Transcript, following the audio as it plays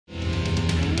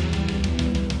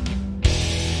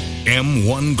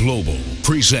M-1 Global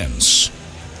presents.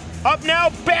 Up now,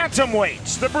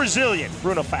 bantamweights. The Brazilian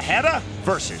Bruno Ferreyra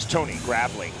versus Toni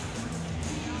Gрэveli.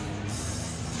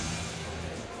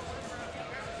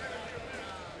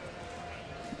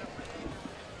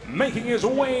 Making his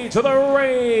way to the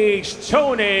rage,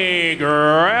 Toni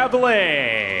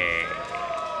Gрэveli.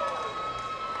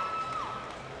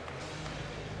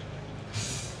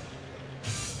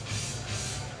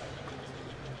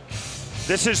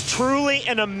 This is truly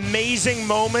an amazing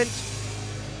moment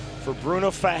for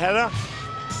Bruno Ferreyra,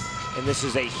 and this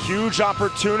is a huge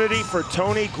opportunity for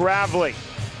Toni Gрэveli.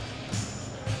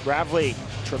 Gрэveli,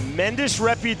 tremendous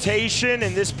reputation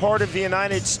in this part of the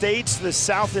United States, the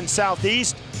South and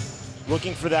Southeast,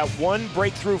 looking for that one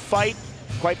breakthrough fight.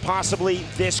 Quite possibly,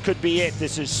 this could be it.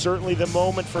 This is certainly the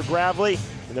moment for Gрэveli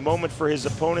and the moment for his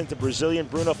opponent, the Brazilian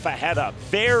Bruno Ferreyra.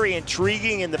 Very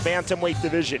intriguing in the bantamweight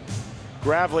division.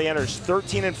 Gрэveli enters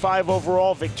 13-5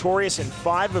 overall, victorious in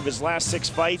 5 of his last 6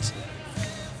 fights.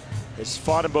 Has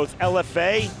fought in both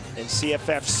LFA and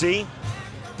CFFC.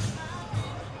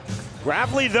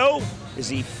 Gрэveli, though, as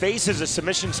he faces a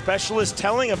submission specialist,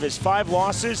 telling of his 5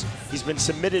 losses, he's been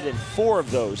submitted in 4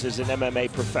 of those as an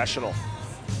MMA professional.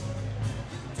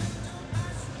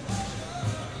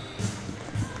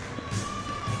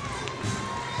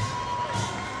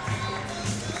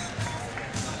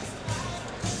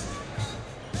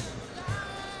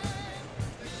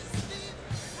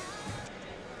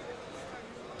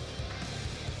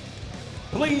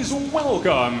 Please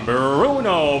welcome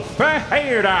Bruno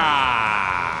Ferreyra.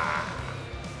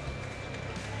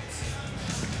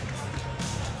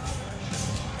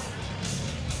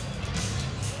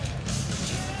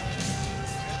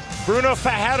 Bruno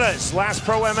Ferreyra's last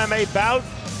pro MMA bout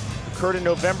occurred in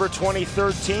November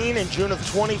 2013 and June of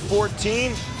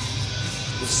 2014.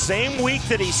 The same week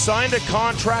that he signed a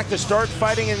contract to start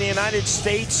fighting in the United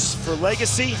States for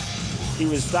Legacy, he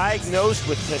was diagnosed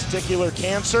with testicular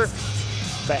cancer.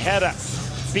 Ferreyra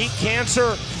beat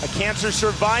cancer, a cancer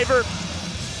survivor,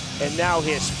 and now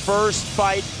his first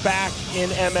fight back in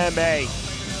MMA.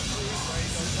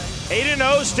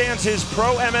 8-0 stands his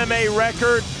pro MMA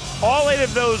record. All 8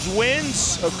 of those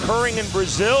wins occurring in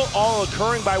Brazil, all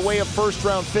occurring by way of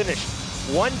first-round finish.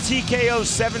 1 TKO,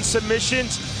 7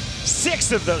 submissions,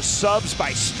 6 of those subs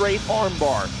by straight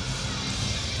armbar.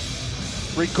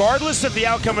 Regardless of the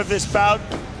outcome of this bout,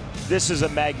 this is a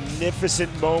magnificent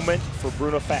moment for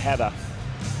Bruno Ferreyra.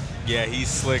 Yeah, he's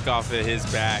slick off of his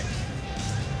back.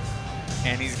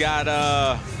 And he's got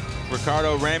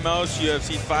Ricardo Ramos,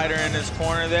 UFC fighter, in his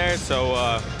corner there, so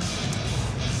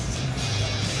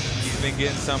he's been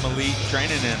getting some elite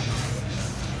training in.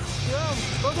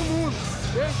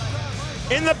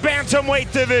 In the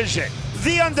bantamweight division,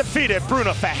 the undefeated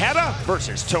Bruno Ferreyra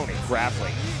versus Toni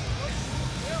Gрэveli.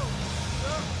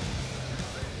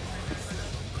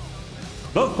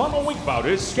 The following bout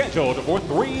is scheduled for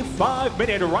 3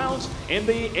 5-minute rounds in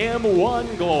the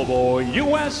M-1 Global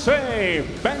USA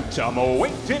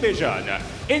Bantamweight Division.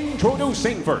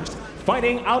 Introducing first,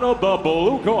 fighting out of the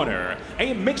blue corner,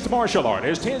 a mixed martial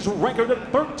artist. His record of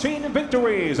 13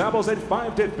 victories, opposite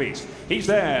 5 defeats. He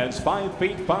stands 5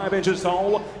 feet 5 inches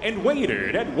tall and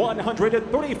weighted at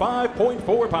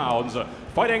 135.4 pounds.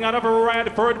 Fighting out of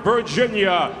Radford,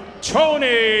 Virginia,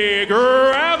 Toni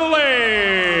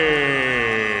Gрэveli.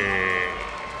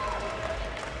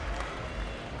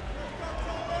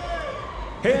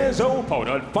 His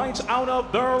opponent fights out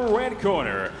of the red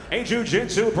corner, a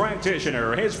jiu-jitsu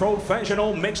practitioner. His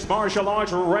professional mixed martial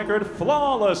arts record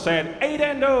flawless at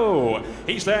 8-0.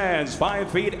 He stands 5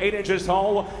 feet 8 inches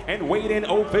tall and weighed in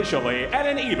officially at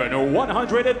an even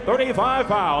 135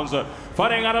 pounds.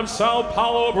 Fighting out of Sao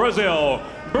Paulo, Brazil,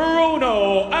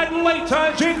 Bruno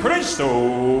Atleta de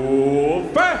Cristo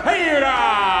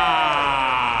Ferreira.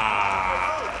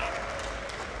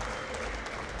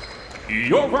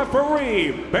 Your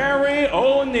referee, Barry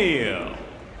O'Neill.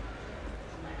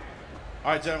 All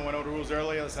right, gentlemen, went over the rules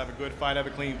earlier. Let's have a good fight, have a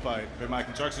clean fight. Protect my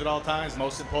constructions at all times.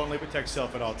 Most importantly, protect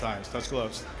yourself at all times. Touch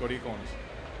gloves. Go to your corners.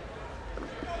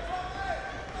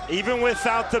 Even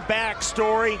without the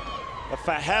backstory of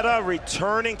Ferreyra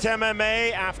returning to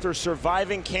MMA after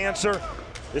surviving cancer,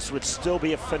 this would still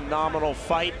be a phenomenal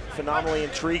fight, phenomenally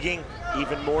intriguing,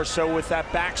 even more so with that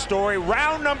backstory.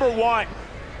 Round number 1.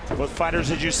 Both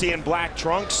fighters, as you see, in black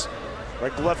trunks.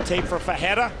 Red glove tape for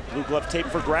Ferreyra, blue glove tape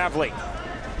for Gрэveli.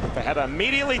 Ferreyra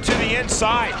immediately to the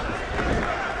inside.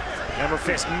 Hammer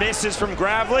fist misses from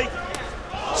Gрэveli.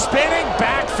 Spinning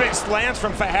back fist lands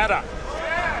from Ferreyra.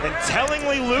 And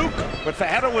tellingly, Luke, when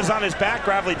Ferreyra was on his back,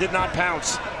 Gрэveli did not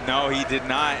pounce. No, he did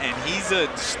not, and he's a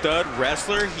stud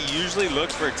wrestler. He usually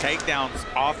looks for takedowns,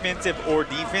 offensive or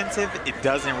defensive. It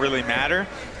doesn't really matter,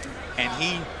 and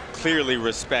he clearly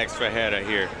respects Ferreira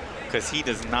here because he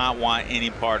does not want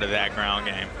any part of that ground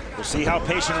game. We'll see how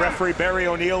patient referee Barry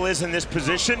O'Neill is in this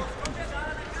position.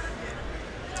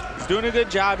 He's doing a good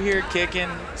job here, kicking,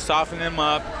 softening him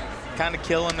up, kind of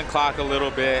killing the clock a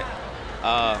little bit.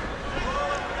 I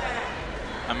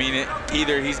mean,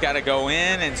 either he's got to go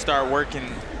in and start working,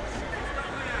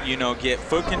 you know, get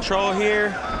foot control here.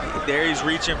 There he's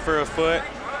reaching for a foot.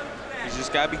 He's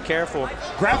just got to be careful.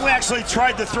 Gräveli actually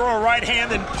tried to throw a right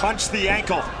hand and punch the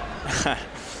ankle.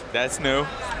 That's new.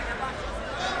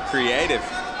 Creative.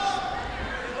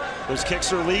 Those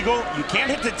kicks are legal. You can't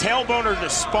hit the tailbone or the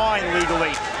spine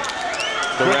legally.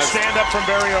 Good stand up from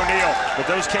Barry O'Neill, but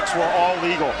those kicks were all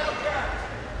legal.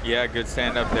 Yeah, good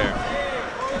stand up there.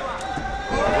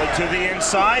 To the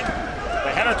inside.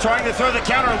 Ferreira trying to throw the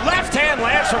counter. Left hand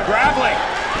lands from Gräveli.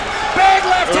 Big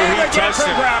left hand again from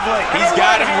Gräveli. He's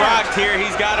got him rocked here.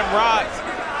 He's got him rocked.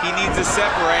 He needs to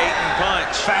separate and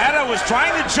punch. Ferreira was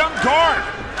trying to jump guard.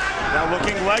 Now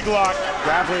looking leg lock.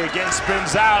 Gräveli again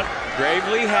spins out.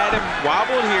 Gräveli had him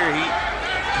wobbled here. He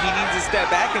needs to step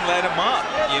back and let him up,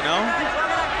 you know?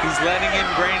 He's letting him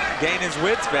gain his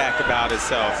wits back about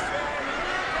himself.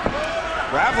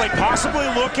 Gräveli possibly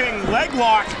looking leg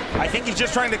lock. I think he's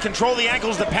just trying to control the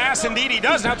ankles to pass. Indeed, he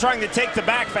does. Now trying to take the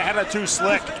back. Ferreira too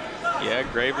slick. Yeah,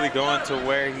 Gräveli going to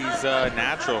where he's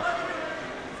natural.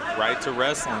 Right to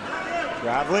wrestling.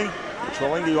 Gräveli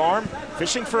controlling the arm,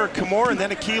 fishing for a Kimura and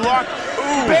then a key lock.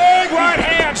 Ooh. Big right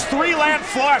hands, 3-land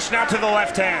flush now to the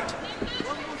left hand.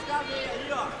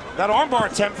 That armbar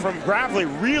attempt from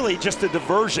Gräveli really just a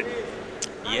diversion.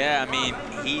 Yeah, I mean,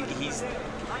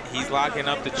 he's locking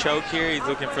up the choke here. He's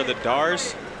looking for the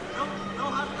Dars.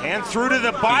 And through to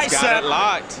the bicep. He's got it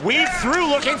locked. Weave through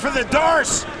looking for the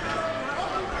Dars.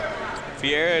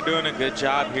 Ferreira doing a good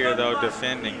job here, though,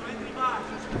 defending.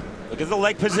 Look at the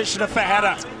leg position of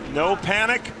Ferreira. No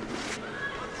panic.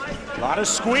 A lot of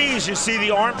squeeze. You see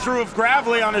the arm through of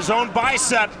Gräveli on his own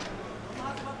bicep.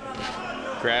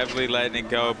 Gräveli letting it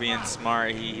go, being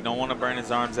smart. He don't want to burn his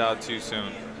arms out too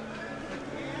soon.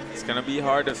 It's going to be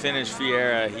hard to finish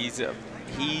Ferreira.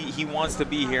 He wants to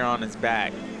be here on his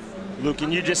back. Luke,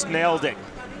 and you just nailed it.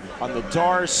 On the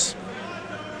Dars,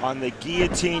 on the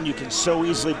guillotine, you can so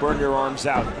easily burn your arms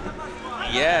out.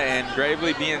 Yeah, and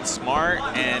Gräveli being smart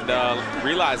and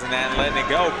realizing that and letting it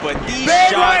go. But these big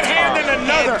shots right hand and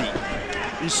another.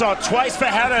 Heavy. You saw twice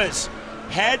Ferreira's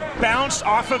head bounced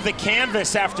off of the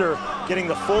canvas after getting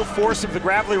the full force of the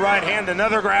Gräveli right hand.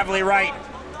 Another Gräveli right.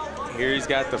 Here he's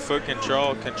got the foot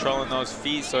control, controlling those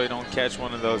feet so he don't catch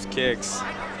one of those kicks.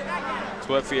 That's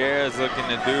what Ferreira is looking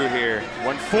to do here.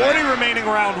 140 remaining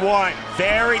round one.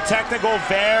 Very technical,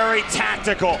 very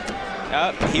tactical.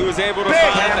 Yep, he was able to big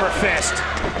find hammer fist.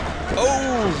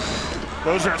 Oh!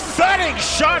 Those are thudding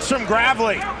shots from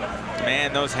Gräveli.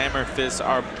 Man, those hammer fists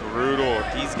are brutal.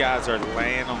 These guys are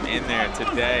laying them in there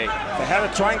today.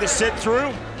 Ferreira trying to sit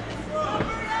through.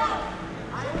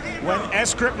 When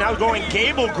S grip, now going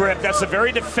gable grip. That's a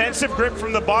very defensive grip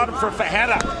from the bottom for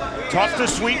Ferreira. Tough to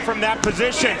sweep from that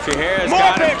position. Ferreira's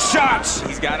more big shots.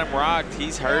 He's got him rocked.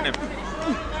 He's hurting him.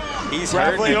 He's Gräveli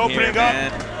hurting him opening here, up.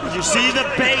 Man. You see the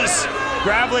base.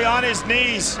 Gräveli on his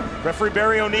knees. Referee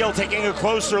Barry O'Neill taking a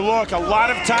closer look. A lot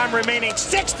of time remaining.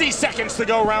 60 seconds to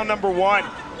go, round number one.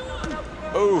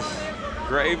 Oof.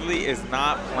 Gräveli is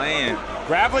not playing.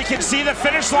 Gräveli can see the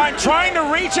finish line, trying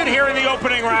to reach it here in the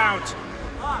opening round.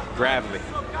 Gräveli.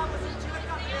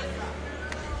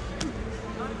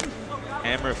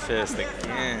 Hammer fist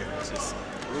again. Just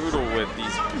brutal with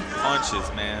these punches,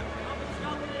 man.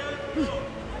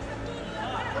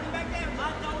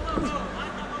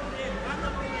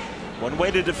 One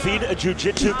way to defeat a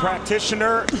jiu-jitsu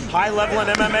practitioner, high level in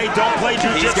MMA, don't play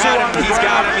jiu-jitsu on the ground. He's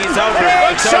got him, he's over.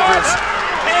 Big It's shots, over.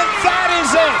 and that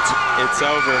is it. It's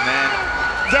over, man.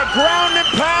 The ground and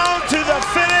pound to the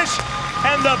finish,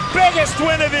 and the biggest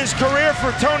win of his career for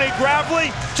Toни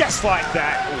Gräveli, just like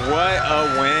that. What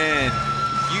a win.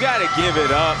 You got to give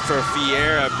it up for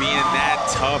Ferreira being that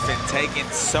tough and taking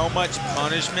so much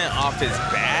punishment off his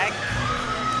back.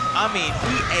 I mean,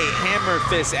 he ate hammer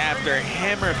fist after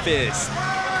hammer fist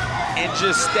and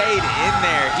just stayed in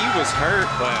there. He was hurt,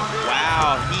 but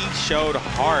wow, he showed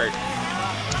heart.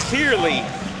 Clearly,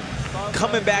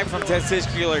 coming back from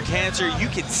testicular cancer, you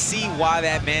can see why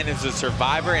that man is a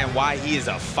survivor and why he is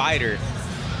a fighter.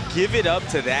 Give it up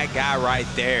to that guy right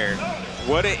there.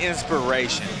 What an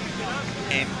inspiration.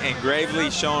 And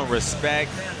Gräveli showing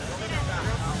respect.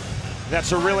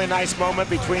 That's a really nice moment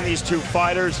between these two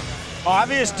fighters.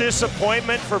 Obvious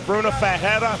disappointment for Bruno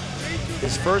Ferreyra.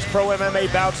 His first pro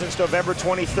MMA bout since November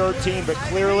 2013, but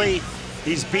clearly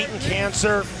he's beaten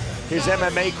cancer. His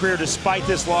MMA career, despite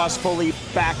this loss, fully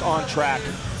back on track.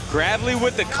 Gräveli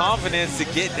with the confidence to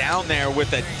get down there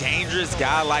with a dangerous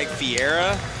guy like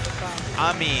Ferreira.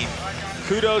 I mean,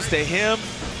 kudos to him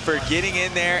for getting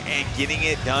in there and getting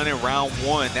it done in round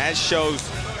one. That shows.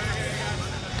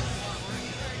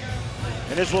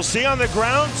 And as we'll see on the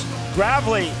ground,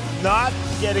 Gräveli not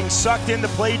getting sucked in to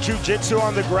play jiu-jitsu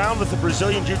on the ground with the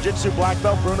Brazilian jiu-jitsu black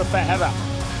belt, Bruno Ferreyra.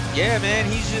 Yeah, man,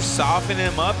 he's just softening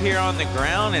him up here on the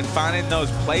ground and finding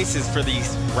those places for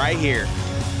these right here.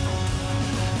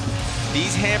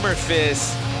 These hammer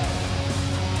fists.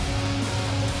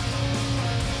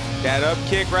 That up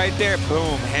kick right there,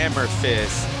 boom, hammer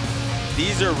fist.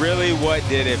 These are really what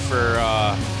did it for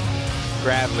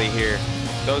Gräveli here.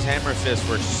 Those hammer fists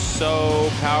were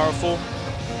so powerful.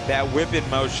 That whipping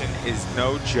motion is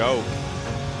no joke.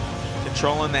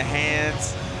 Controlling the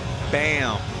hands,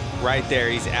 bam, right there.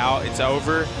 He's out, it's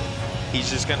over. He's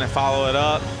just gonna follow it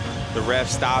up. The ref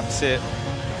stops it.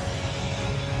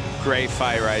 Great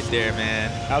fight right there,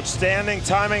 man. Outstanding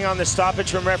timing on the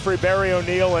stoppage from referee Barry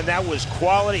O'Neill, and that was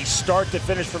quality start to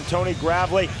finish from Toни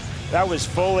Gräveli. That was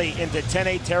fully into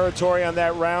 10-8 territory on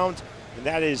that round, and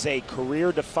that is a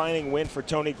career-defining win for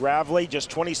Toni Gräveli, just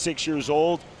 26 years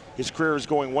old. His career is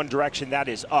going one direction, that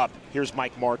is up. Here's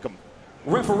Mike Markham.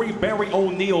 Referee Barry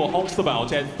O'Neill halts the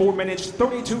bout at 4 minutes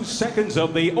 32 seconds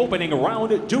of the opening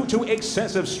round due to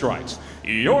excessive strikes.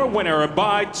 Your winner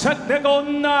by technical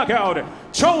knockout,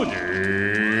 Toni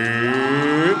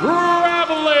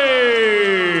Gräveli.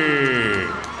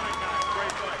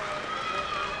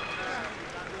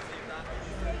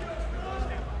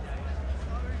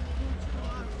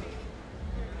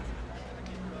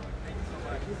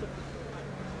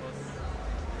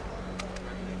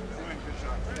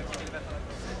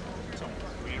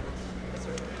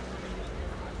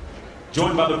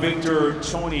 Joined by the victor,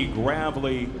 Toni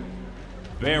Gräveli.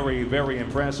 Very, very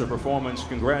impressive performance.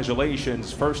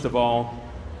 Congratulations, first of all.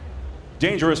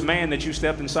 Dangerous man that you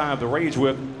stepped inside of the rage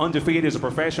with, undefeated as a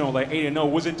professional at 8-0.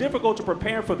 Was it difficult to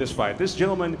prepare for this fight? This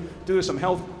gentleman, due to some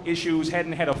health issues,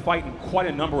 hadn't had a fight in quite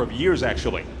a number of years,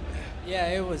 actually. Yeah,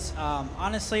 it was,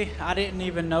 honestly, I didn't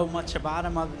even know much about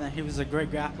him other than he was a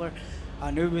great grappler. I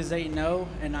knew he was 8-0,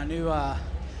 and I knew,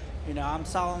 you know, I'm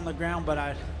solid on the ground, but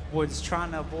I was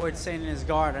trying to avoid staying in his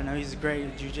guard. I know he's great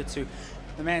at jiu-jitsu.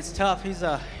 The man's tough. He's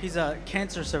a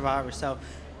cancer survivor, so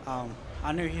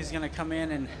I knew he was going to come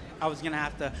in, and I was going to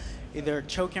have to either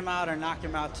choke him out or knock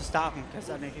him out to stop him, because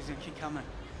I knew he was going to keep coming.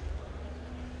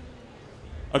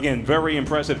 Again, very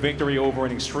impressive victory over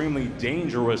an extremely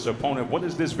dangerous opponent. What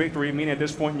does this victory mean at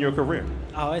this point in your career?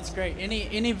 Oh, it's great.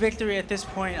 Any victory at this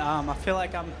point, I feel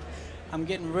like I'm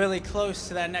getting really close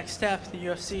to that next step, the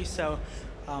UFC. So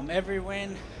every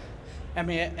win, I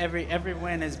mean every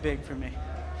win is big for me.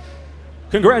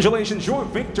 Congratulations, your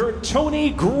victor,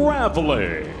 Toni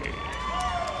Gräveli.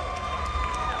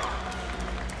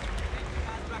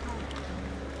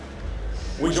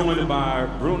 We're joined by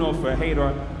Bruno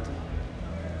Ferreyra.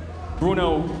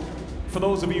 Bruno, for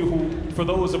those of you who,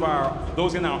 those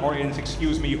in our audience,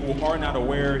 excuse me, who are not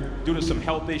aware, due to some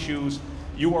health issues,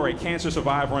 you are a cancer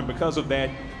survivor, and because of that,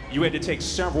 you had to take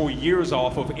several years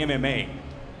off of MMA.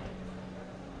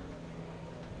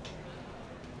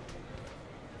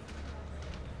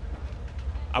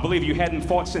 I believe you hadn't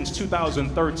fought since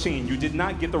 2013. You did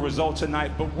not get the result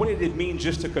tonight, but what did it mean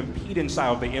just to compete inside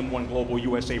of the M-1 Global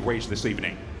USA Rage this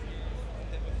evening?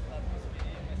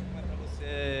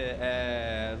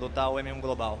 Lutar o M1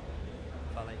 Global.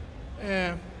 Fala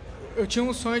aí. Eu tinha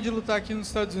um sonho de lutar aqui nos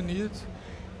Estados Unidos.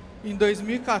 Em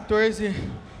 2014,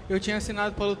 eu tinha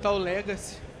assinado para lutar o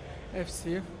Legacy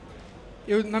FC.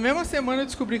 Na mesma semana eu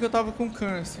descobri que eu estava com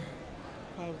câncer.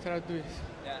 Fala, traduz.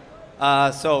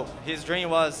 So his dream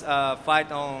was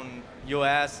fight on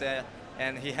US,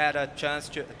 and he had a chance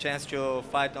to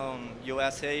fight on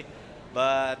USA,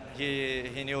 but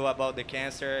he knew about the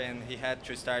cancer, and he had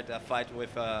to start a fight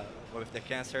with the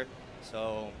cancer.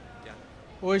 So yeah.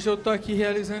 Hoje eu tô aqui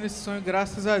realizando esse sonho,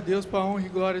 graças a Deus, para a honra e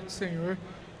glória do Senhor.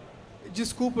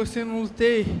 Desculpa se eu não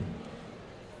lutei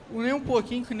nem um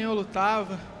pouquinho que nem eu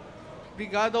lutava.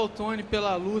 Obrigado ao Toни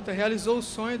pela luta, realizou o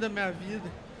sonho da minha vida.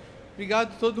 Obrigado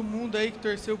a todo mundo aí que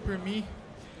torceu por mim.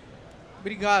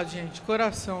 Obrigado, gente, de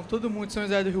coração. Todo mundo de São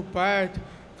José do Rio Pardo,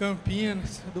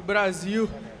 Campinas, do Brasil,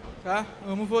 tá?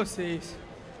 Amo vocês.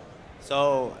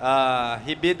 So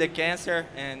he beat the cancer,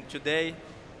 and today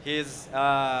he's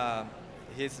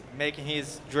making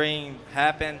his dream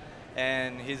happen,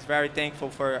 and he's very thankful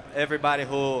for everybody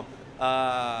who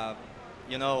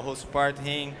you know, who support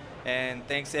him. And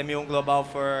thanks M-1 Global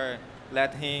for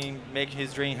letting him make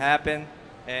his dream happen.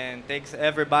 And thanks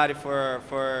everybody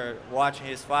for watching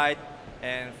his fight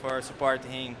and for supporting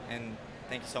him. And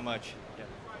thank you so much. Yeah.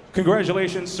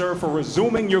 Congratulations, sir, for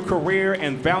resuming your career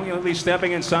and valiantly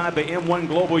stepping inside the M-1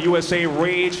 Global USA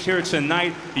Rage here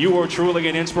tonight. You are truly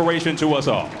an inspiration to us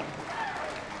all.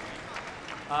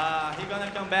 He's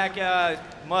gonna come back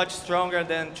much stronger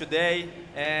than today,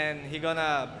 and he's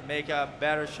gonna make a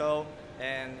better show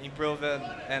and improve it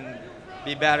and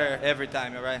be better every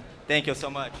time, all right? Thank you so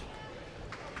much.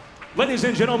 Ladies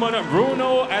and gentlemen,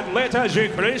 Bruno Atleta de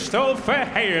Cristo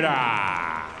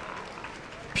Ferreira.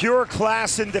 Pure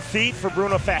class in defeat for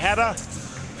Bruno Ferreira.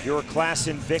 Pure class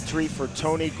in victory for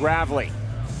Toни Gрэвели.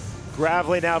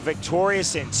 Gрэвели now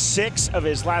victorious in 6 of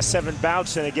his last 7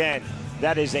 bouts, and again,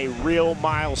 that is a real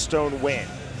milestone win.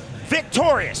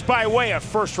 Victorious by way of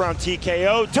first round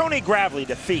TKO, Toni Gрэвели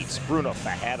defeats Bruno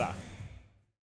Ferreyra.